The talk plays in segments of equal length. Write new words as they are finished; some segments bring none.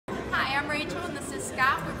I'm Rachel and this is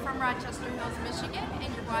Scott. We're from Rochester Hills, Michigan,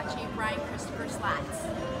 and you're watching Brian Christopher Slots.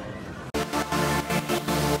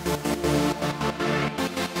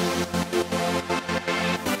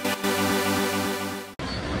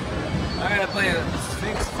 Alright, I'm playing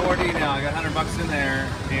Sphinx 4D now. I got $100 in there,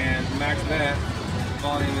 and max bet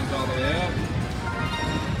volume is all the way up.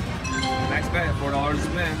 Max bet, $4 a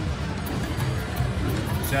spin.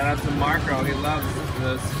 Shout out to Marco, he loves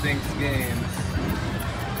the Sphinx games.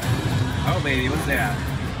 Oh baby, what's that?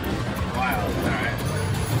 Wild, alright.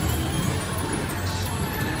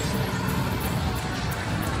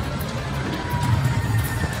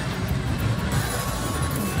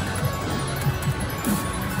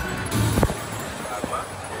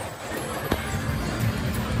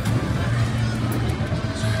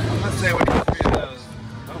 Let's say what do you think of those?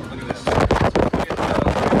 Oh, look at this.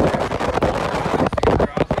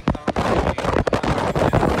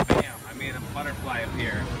 Bam, I made a butterfly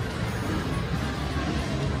appear.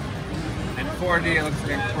 And 4D looks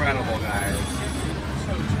incredible, guys.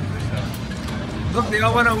 Look, they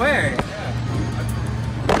all went away.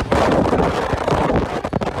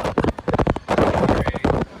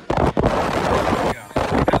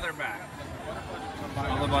 Now they're back.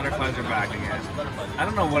 All the butterflies are back again. I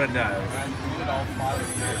don't know what it does.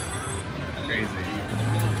 Crazy.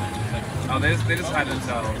 Oh, they just hide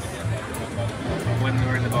themselves when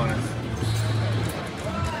we're in the bonus.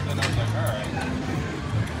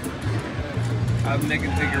 I've been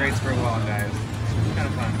making figure eights for a while, guys. It's kind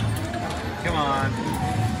of fun. Come on.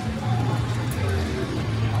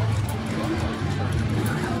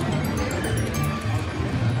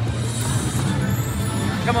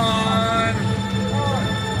 Come on.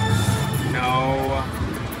 No.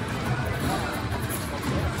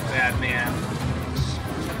 Bad man.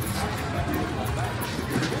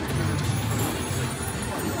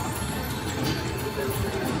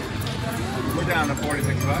 We're down to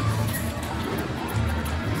 $46.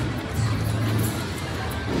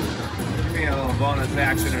 A little bonus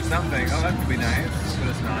action or something. Oh, that could be nice, but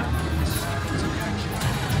it's not.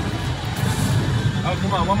 Oh,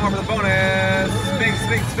 come on, one more for the bonus. Sphinx,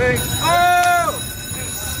 Sphinx, Sphinx. Oh!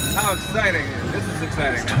 How exciting. This is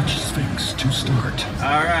exciting. Touch Sphinx to start.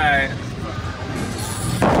 All right.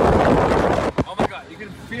 Oh my God, you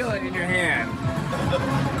can feel it in your hand.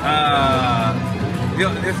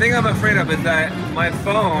 The thing I'm afraid of is that my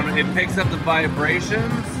phone, it picks up the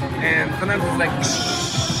vibrations, and sometimes it's like,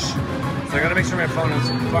 so I gotta make sure my phone is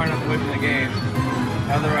far enough away from the game.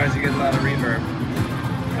 Otherwise you get a lot of reverb.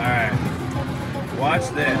 Alright. Watch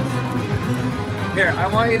this. Here, I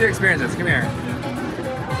want you to experience this. Come here.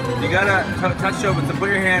 You gotta touch open, so put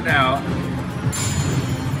your hand out.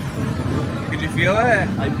 Could you feel it?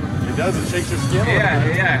 It does, it shakes your skin.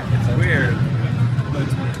 Yeah, it's weird.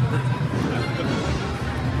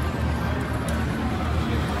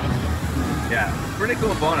 Yeah, pretty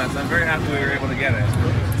cool bonus. I'm very happy we were able to get it.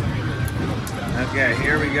 Okay,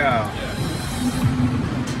 here we go.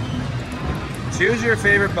 Choose your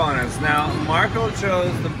favorite bonus. Now, Marco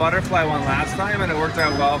chose the butterfly one last time and it worked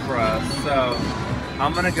out well for us. So,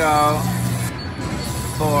 I'm gonna go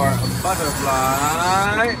for a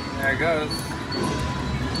butterfly. There it goes.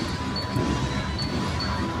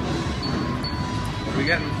 What are we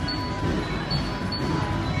getting?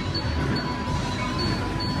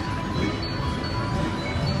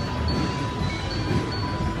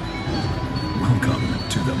 Welcome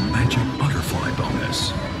to the magic butterfly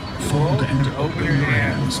bonus. Fold and open your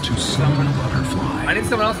hands to summon a butterfly. I need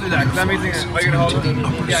someone else to do that because I'm using it. Are you gonna hold it?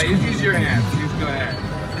 Yeah, you use your hands. You just go ahead.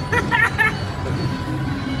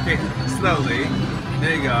 Okay, slowly.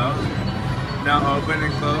 There you go. Now open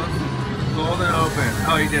and close. Fold and open.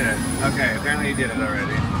 Oh, you did it. Okay, apparently you did it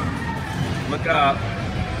already. Look up.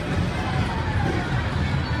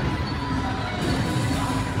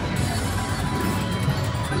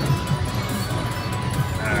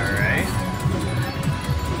 Alright.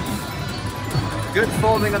 Good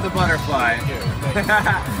folding of the butterfly.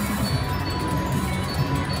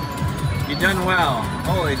 You done well.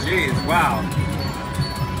 Holy jeez, wow.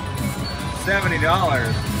 $70,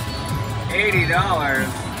 $80,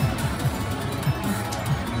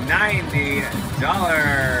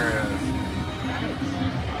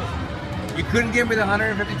 $90. You couldn't give me the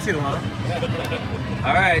 152, huh?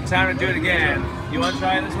 All right, time to do it again. You want to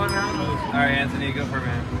try this one now? All right, Anthony, go for it,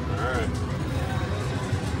 man. All right.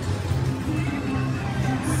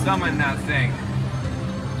 Summon that thing.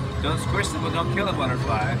 Don't squish it, but don't kill a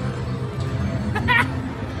butterfly.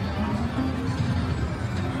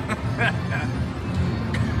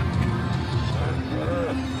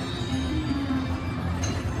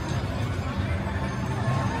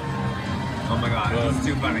 Oh my God. It's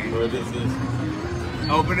too funny. Where this is.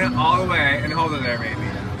 Open it all the way and hold it there, maybe.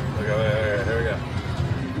 Okay, here we go.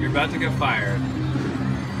 You're about to get fired.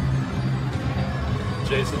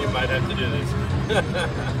 Jason, you might have to do this.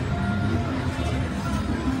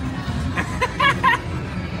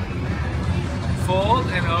 Fold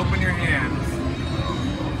and open your hands.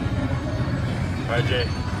 All right, Jay.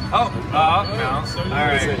 Oh, no. So All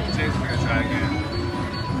right, easy. Jason's gonna try again.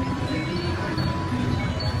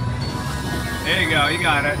 There you go, you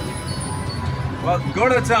got it. Well, go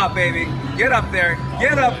to the top, baby. Get up there.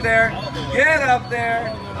 Get up there. Get up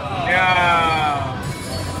there. Yeah.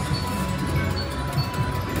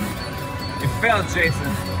 You failed,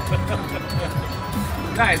 Jason.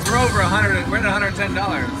 Nice. We're over 100. We're at $110.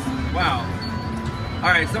 Wow. All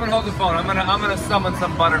right, someone hold the phone. I'm gonna summon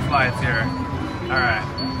some butterflies here. All right.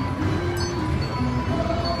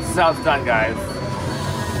 This is how it's done, guys.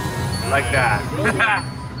 Like that.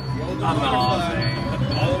 I'm the all day.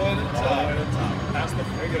 All the way to the top. Past the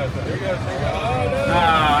there you go.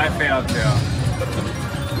 Oh, I failed too.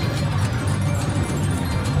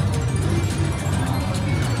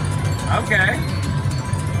 Okay.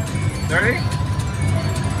 30?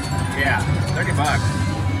 Yeah, $30.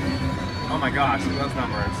 Oh my gosh, look at those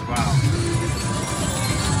numbers. Wow.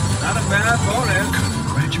 Not a bad bonus.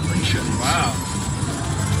 Congratulations. Wow.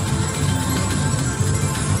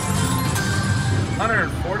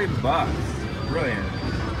 $140. Brilliant.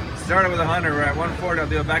 Started with 100, we're at 140. I'll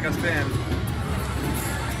do a backup spin.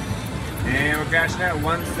 And we're cashing out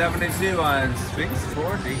 172 on Sphinx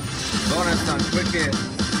 40. Bonus on Quick Hit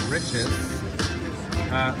Riches.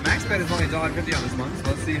 Max bet is only $1.50 on this one, so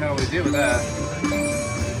let's see how we do with that.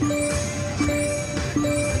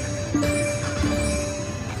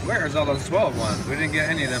 Where's all those 12 ones? We didn't get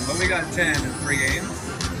any of them, but we got 10 in 3 games.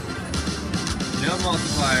 No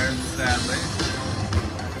multipliers, sadly.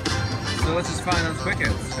 So let's just find those quick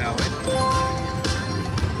hits, shall we?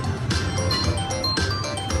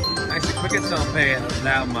 Actually, quick hits don't pay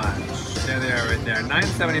that much. There they are right there.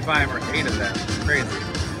 $9.75 for 8 of them. Crazy.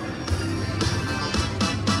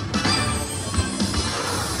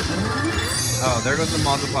 Oh, there goes the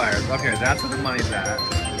multipliers. Okay, that's where the money's at.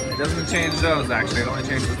 It doesn't change those, actually. It only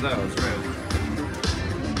changes those. Rude.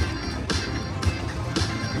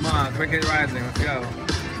 Come on, quick hit rising. Let's go.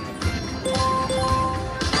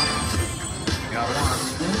 Got one.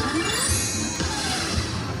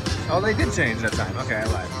 Oh, they did change that time. Okay, I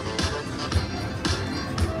lied.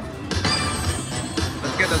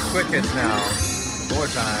 Let's get those quick hits now. 4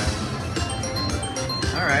 times.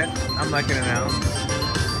 Alright, I'm liking it now.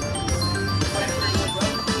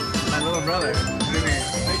 My little brother. What do you mean?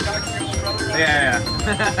 Hey, talk to your little brother. Yeah.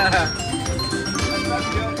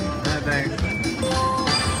 Thanks.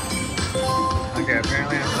 Okay,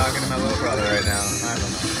 apparently I'm talking to my little brother right now. I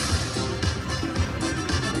don't know.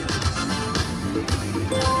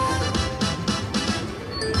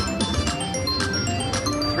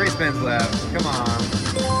 Three spins left. Come on.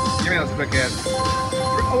 Give me those quick hits.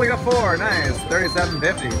 Oh, we got 4. Nice.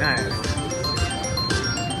 $37.50. Nice.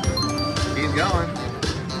 Keep going.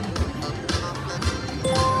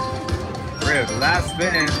 Rude. Last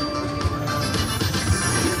spin.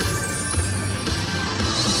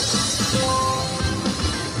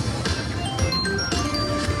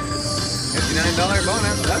 $59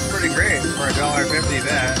 bonus. That's pretty great for a $1.50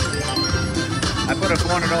 bet. I put a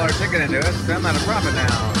 $400 ticket into it, so I'm at a profit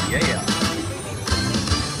now. Yeah.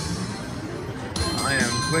 I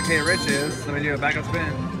am Quick Hit Riches. Let me do a backup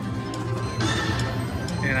spin.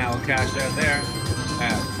 And I will cash out there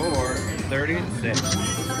at $4.36.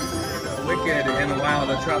 Wicked in the Wild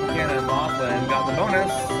of Tropicana and Laughlin got the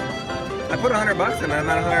bonus. I put $100 in it. I'm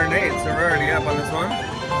at 108, so we're already up on this one.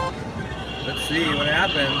 Let's see what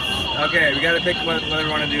happens. Okay, we gotta pick whether we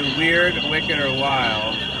want to do weird, wicked, or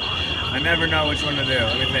wild. I never know which one to do.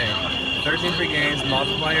 Let me think. 13 free games,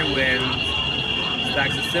 multiply your wins,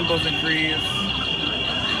 stacks of symbols increase,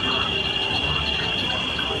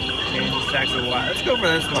 change the stacks of wild. Let's go for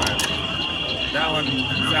this one. That one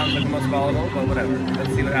sounds like the most volatile, but whatever.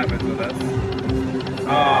 Let's see what happens with us.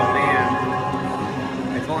 Oh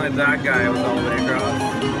man. If only that guy was all the way across.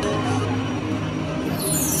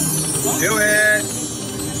 Do it!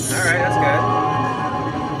 Alright, that's good.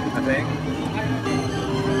 I think.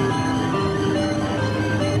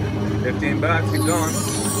 $15, keep going.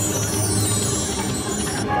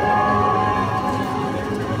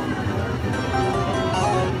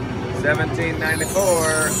 $17.94.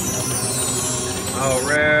 Oh,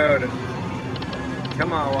 rude.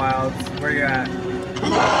 Come on, Wilds. Where you at?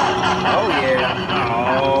 Oh,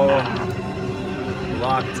 yeah. Oh.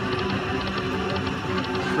 Locked.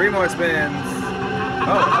 3 more spins.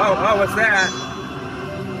 Oh, what's that?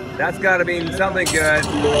 That's gotta mean something good.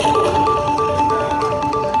 If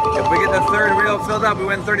we get the third reel filled up, we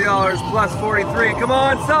win $30 plus 43. Come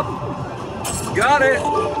on, stop. Got it.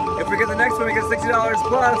 If we get the next one, we get $60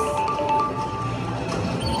 plus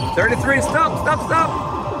 33. Stop.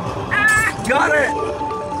 Ah, got it.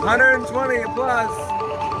 120 plus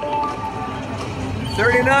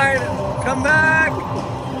 39. Come back.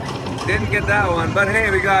 Didn't get that one, but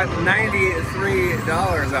hey, we got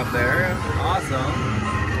 $93 up there. Awesome.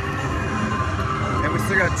 And we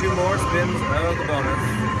still got 2 more spins of the bonus.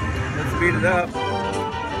 Let's speed it up.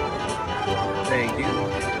 Thank you.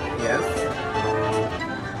 Yes.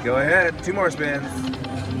 Go ahead. 2 more spins.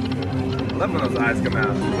 Love when those eyes come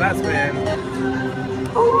out. Last spin.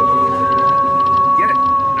 Get it.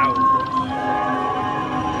 Out.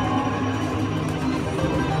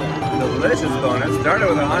 Delicious bonus. Started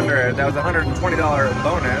with 100. That was a $120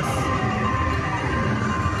 bonus.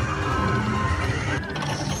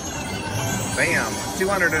 Bam.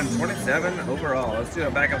 227 overall. Let's do a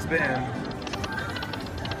backup spin.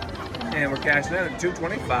 And we're cashing in at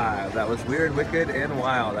 225. That was weird, wicked, and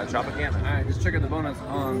wild. That Tropicana. Alright, just checking the bonus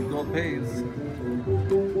on Gold Pays.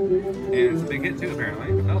 And it's a big hit too,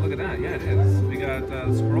 apparently. Oh, look at that. Yeah, it is. We got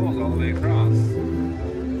scrolls all the way across.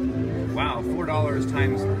 Wow, $4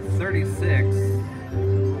 times 36.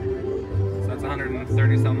 So that's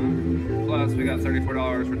 130 something. Plus, we got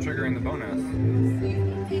 $34 for triggering the bonus.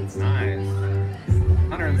 Nice.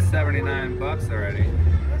 179 bucks already.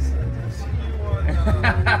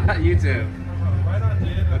 YouTube.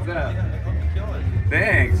 What's up?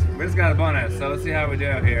 Thanks. We just got a bonus, so let's see how we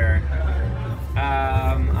do here.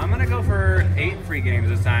 I'm gonna go for 8 free games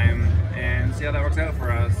this time and see how that works out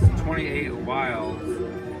for us. 28 wilds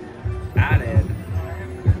added.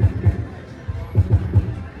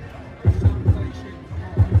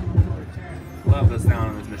 Love the sound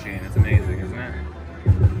on this machine. It's amazing, isn't it?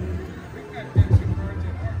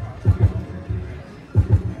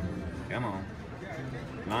 Come on.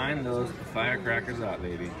 Line those firecrackers up,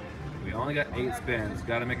 baby. We only got 8 spins.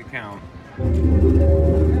 Gotta make it count.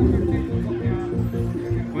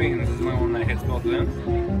 Queens is the only one that hits both of them.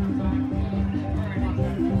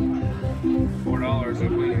 $4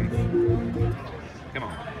 in Queens. Come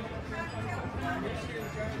on.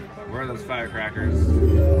 Where are those firecrackers?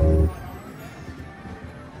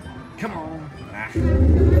 Come on. Ah.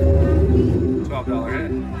 $12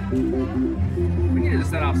 hit. We need to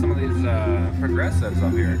set off some of these progressives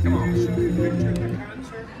up here. Come on.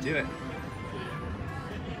 Do it.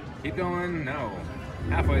 Keep going. No.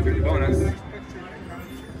 Halfway through the bonus.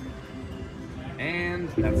 And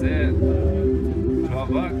that's it. 12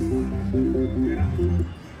 bucks.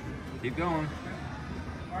 Keep going.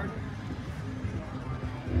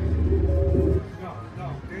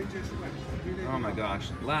 Oh my gosh.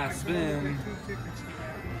 Last spin.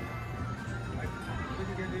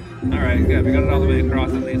 Alright, good. We got it all the way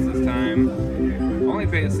across at least this time. Only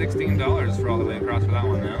paid $16 for all the way across for that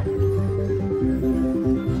one now.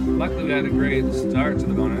 Luckily we had a great start to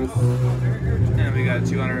the bonus. And we got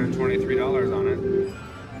 $223 on it.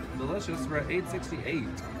 Delicious. We're at $868.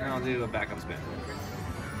 And I'll do a backup spin.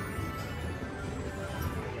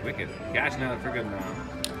 Wicked. Cashing out for good now.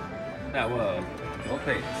 That was Gold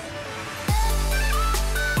Pays.